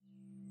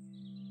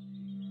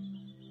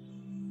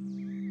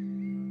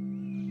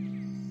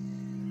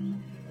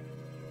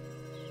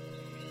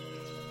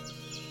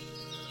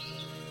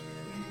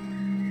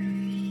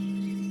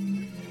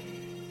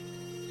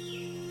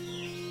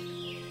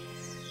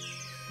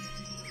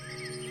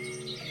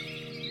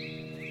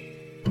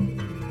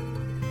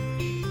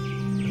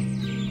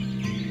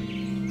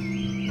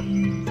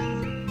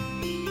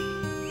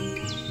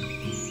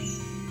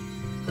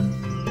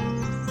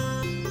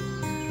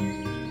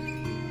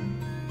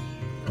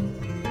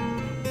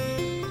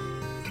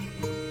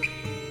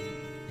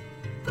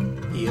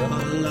Your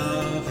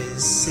love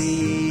is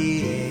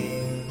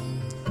seeing,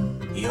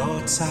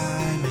 your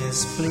time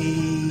is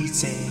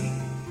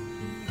fleeting.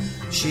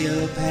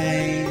 She'll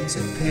paint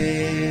a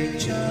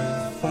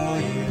picture for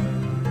you.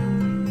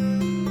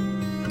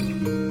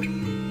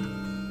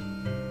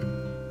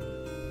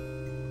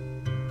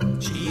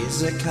 She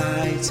is a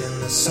kite in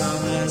the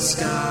summer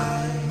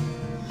sky.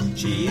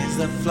 She is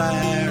the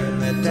flare in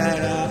the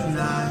dead of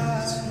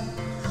night.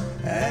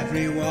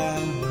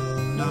 Everyone will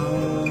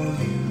know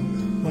you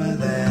were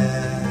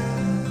there.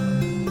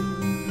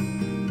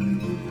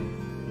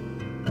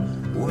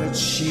 Would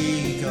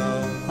she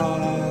go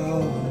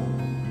home?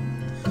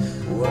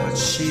 Would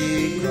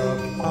she go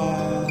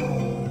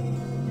home?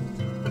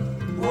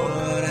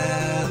 Would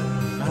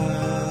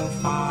Eleanor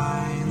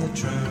find the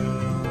truth?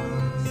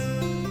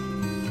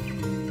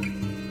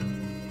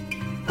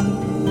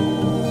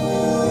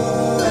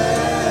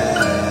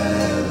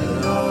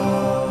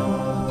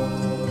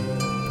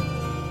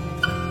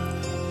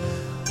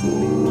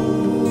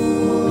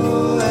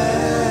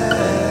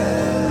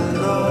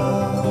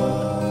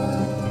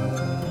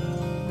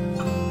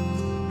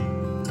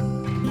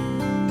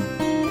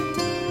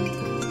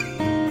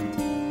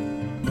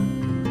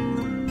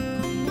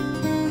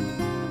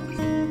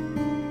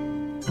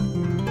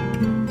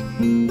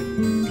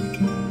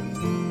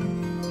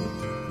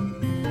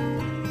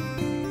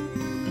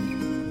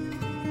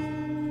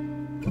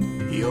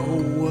 Your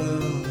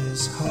world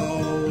is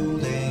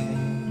holding,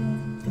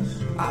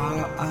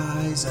 our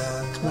eyes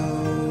are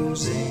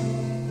closing,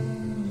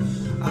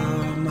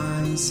 our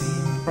minds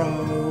seem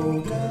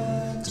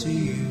broken to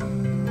you.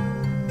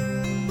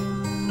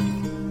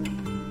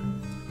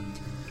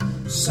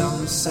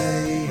 Some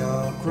say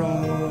you're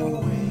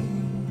growing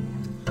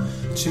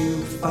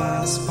too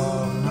fast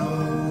for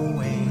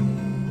knowing.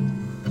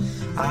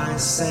 I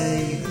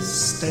say there's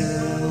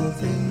still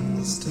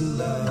things to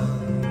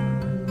learn.